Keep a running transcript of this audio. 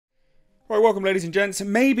Right, welcome ladies and gents.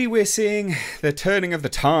 Maybe we're seeing the turning of the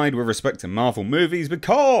tide with respect to Marvel movies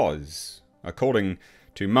because, according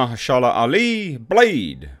to Mahershala Ali,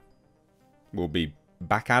 Blade will be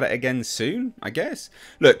back at it again soon, I guess.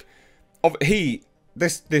 Look,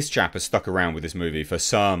 this chap has stuck around with this movie for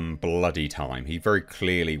some bloody time. He very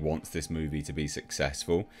clearly wants this movie to be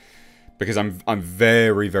successful because I'm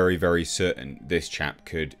very, very, very certain this chap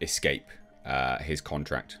could escape his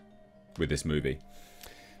contract with this movie.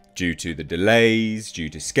 Due to the delays, due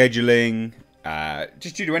to scheduling,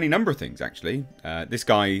 just due to any number of things, actually. This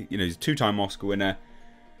guy, you know, he's a two-time Oscar winner.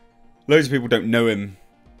 Loads of people don't know him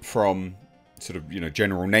from sort of, you know,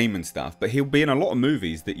 general name and stuff, but he'll be in a lot of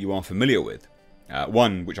movies that you are familiar with.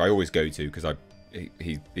 One, which I always go to, because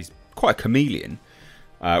he's quite a chameleon,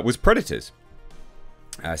 was Predators.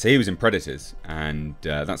 So he was in Predators, and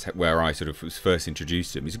that's where I sort of was first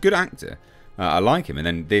introduced to him. He's a good actor. I like him. And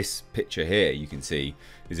then this picture here, you can see,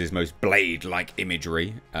 is his most Blade-like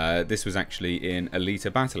imagery. This was actually in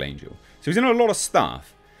Alita Battle Angel. So he's in a lot of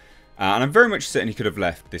stuff. And I'm very much certain he could have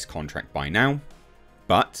left this contract by now.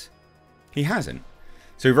 But he hasn't.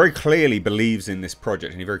 So he very clearly believes in this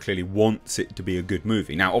project. And he very clearly wants it to be a good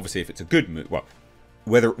movie. Now, obviously, if it's a good movie... Well,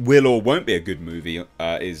 whether it will or won't be a good movie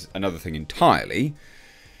is another thing entirely.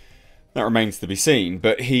 That remains to be seen,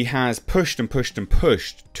 but he has pushed and pushed and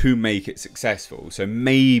pushed to make it successful. So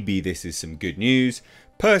maybe this is some good news.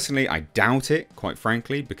 Personally, I doubt it, quite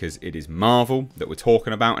frankly, because it is Marvel that we're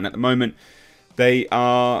talking about. And at the moment, they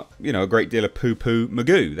are, you know, a great deal of poo-poo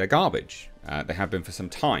magoo. They're garbage. They have been for some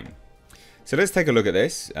time. So let's take a look at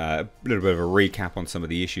this. A little bit of a recap on some of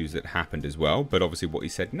the issues that happened as well, but obviously what he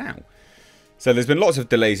said now. So there's been lots of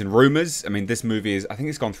delays and rumours. I mean, this movie is, I think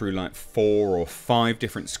it's gone through like 4 or 5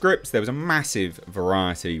 different scripts. There was a massive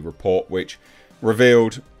Variety report which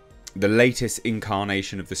revealed the latest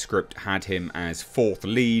incarnation of the script had him as 4th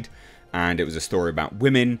lead. And it was a story about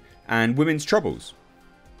women and women's troubles.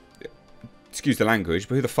 Excuse the language,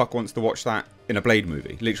 but who the fuck wants to watch that in a Blade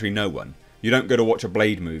movie? Literally no one. You don't go to watch a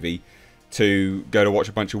Blade movie to go to watch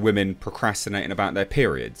a bunch of women procrastinating about their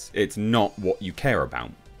periods. It's not what you care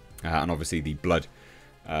about. And obviously the blood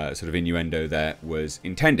sort of innuendo there was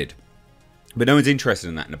intended. But no one's interested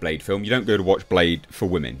in that in a Blade film. You don't go to watch Blade for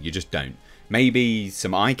women. You just don't. Maybe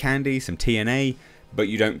some eye candy, some TNA, but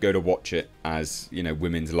you don't go to watch it as, you know,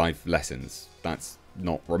 women's life lessons. That's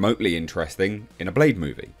not remotely interesting in a Blade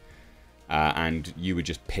movie. And you would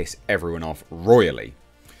just piss everyone off royally.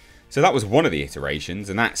 So that was one of the iterations,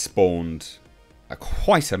 and that spawned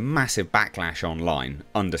quite a massive backlash online,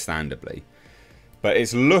 understandably. But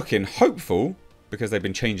it's looking hopeful, because they've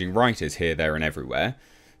been changing writers here, there and everywhere,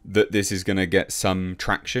 that this is going to get some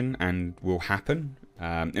traction and will happen.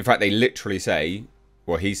 In fact, they literally say,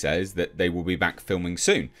 well, he says, that they will be back filming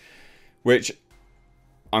soon. Which,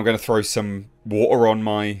 I'm going to throw some water on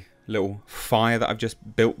my little fire that I've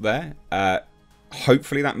just built there.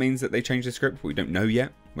 Hopefully that means that they changed the script, but we don't know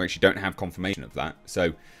yet. We actually don't have confirmation of that.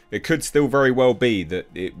 So it could still very well be that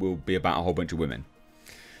it will be about a whole bunch of women.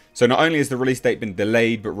 So not only has the release date been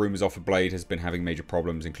delayed, but rumours off of Blade has been having major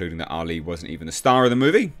problems, including that Ali wasn't even the star of the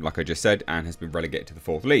movie, like I just said, and has been relegated to the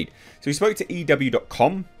 4th lead. So he spoke to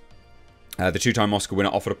EW.com. The two-time Oscar winner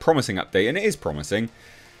offered a promising update, and it is promising.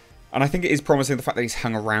 And I think it is promising the fact that he's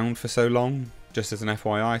hung around for so long, just as an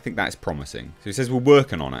FYI. I think that is promising. So he says, we're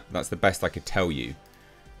working on it. That's the best I could tell you.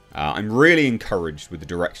 I'm really encouraged with the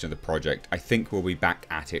direction of the project. I think we'll be back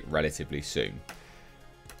at it relatively soon.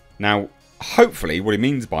 Now, hopefully, what he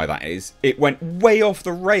means by that is it went way off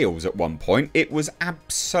the rails at one point. It was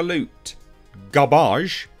absolute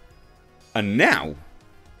garbage. And now,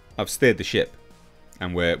 I've steered the ship.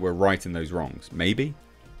 And we're righting those wrongs. Maybe?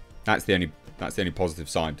 That's the only positive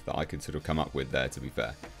side that I could sort of come up with there, to be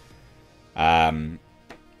fair.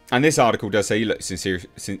 And this article does say, look,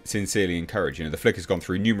 sincerely encouraged. You know, the flick has gone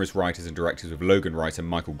through numerous writers and directors, with Logan writer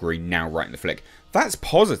Michael Green now writing the flick. That's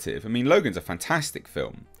positive. I mean, Logan's a fantastic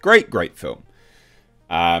film. Great, great film.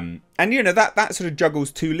 And, you know, that sort of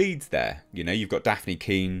juggles 2 leads there. You know, you've got Daphne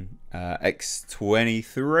Keane,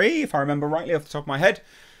 X-23, if I remember rightly off the top of my head.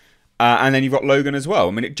 And then you've got Logan as well.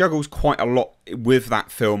 I mean, it juggles quite a lot with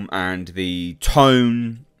that film and the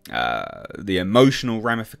tone, the emotional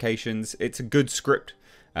ramifications. It's a good script.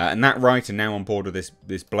 And that writer now on board with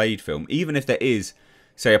this Blade film, even if there is,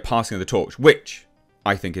 say, a passing of the torch, which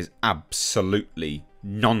I think is absolutely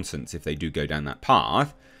nonsense if they do go down that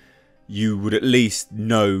path, you would at least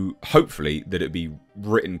know, hopefully, that it'd be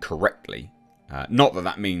written correctly. Not that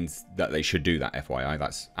that means that they should do that, FYI.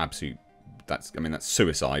 That's absolute, I mean, that's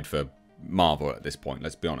suicide for Marvel at this point,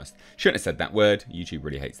 let's be honest. Shouldn't have said that word. YouTube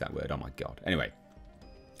really hates that word. Oh my god. Anyway.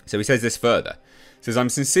 So he says this further. says, I'm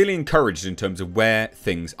sincerely encouraged in terms of where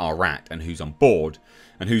things are at and who's on board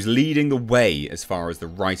and who's leading the way as far as the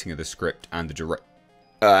writing of the script and the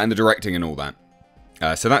directing and all that.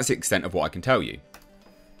 So that's the extent of what I can tell you.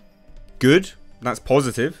 Good. That's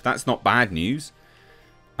positive. That's not bad news.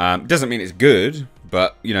 Doesn't mean it's good,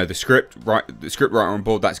 but you know, the script writer on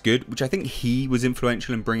board, that's good, which I think he was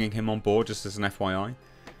influential in bringing him on board, just as an FYI.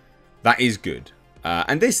 That is good.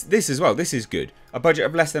 And this as well, this is good. A budget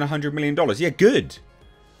of less than $100 million. Yeah, good.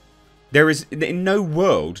 There is, in no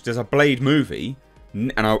world does a Blade movie,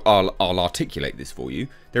 and I'll articulate this for you,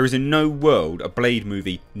 there is in no world a Blade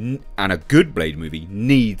movie, and a good Blade movie,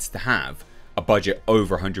 needs to have a budget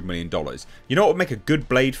over $100 million. You know what would make a good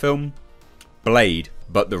Blade film? Blade,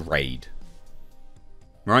 but the Raid.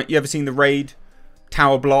 Right? You ever seen the Raid?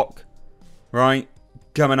 Tower block, right?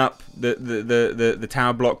 Coming up the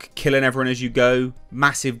tower block, killing everyone as you go.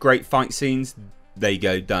 Massive, great fight scenes. There you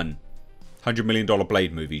go, done. $100 million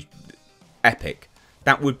Blade movie, epic.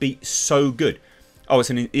 That would be so good. Oh, it's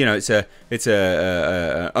an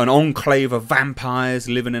an enclave of vampires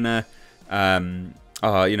living in a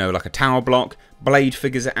like a tower block. Blade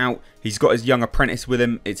figures it out. He's got his young apprentice with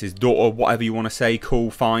him. It's his daughter, whatever you want to say. Cool,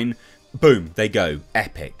 fine. Boom, they go.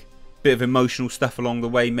 Epic. Bit of emotional stuff along the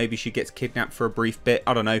way. Maybe she gets kidnapped for a brief bit.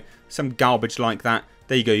 I don't know. Some garbage like that.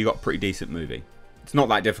 There you go. You got a pretty decent movie. It's not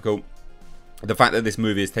that difficult. The fact that this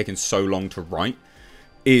movie has taken so long to write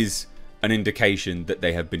is an indication that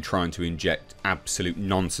they have been trying to inject absolute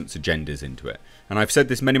nonsense agendas into it. And I've said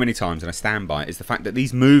this many, many times, and I stand by it, is the fact that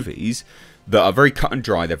these movies that are very cut and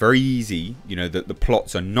dry, they're very easy, you know, the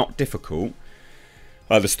plots are not difficult,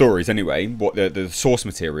 the stories anyway, what the source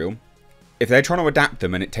material, if they're trying to adapt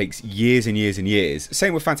them and it takes years and years and years,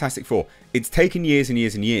 same with Fantastic Four, it's taken years and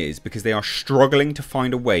years and years because they are struggling to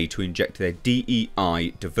find a way to inject their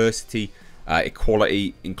DEI, diversity,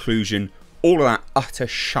 equality, inclusion, all of that utter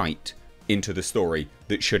shite into the story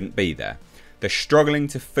that shouldn't be there. They're struggling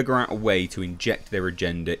to figure out a way to inject their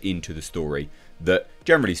agenda into the story that,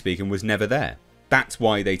 generally speaking, was never there. That's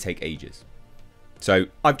why they take ages. So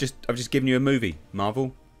I've just given you a movie,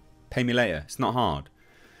 Marvel. Pay me later. It's not hard.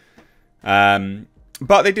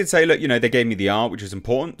 But they did say, look, you know, they gave me the R, which was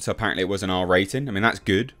important. So apparently it was an R rating. I mean, that's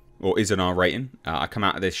good, or is an R rating. I come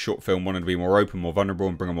out of this short film wanting to be more open, more vulnerable,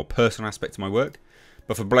 and bring a more personal aspect to my work.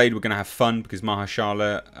 But for Blade, we're going to have fun because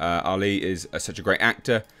Mahershala Ali is such a great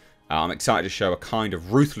actor. I'm excited to show a kind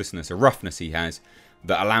of ruthlessness, a roughness he has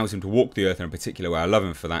that allows him to walk the earth in a particular way. I love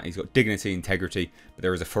him for that. He's got dignity, integrity, but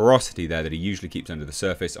there is a ferocity there that he usually keeps under the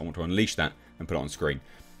surface. I want to unleash that and put it on screen.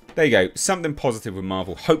 There you go. Something positive with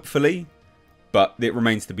Marvel, hopefully, but it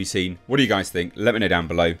remains to be seen. What do you guys think? Let me know down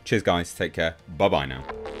below. Cheers, guys. Take care. Bye-bye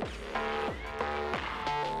now.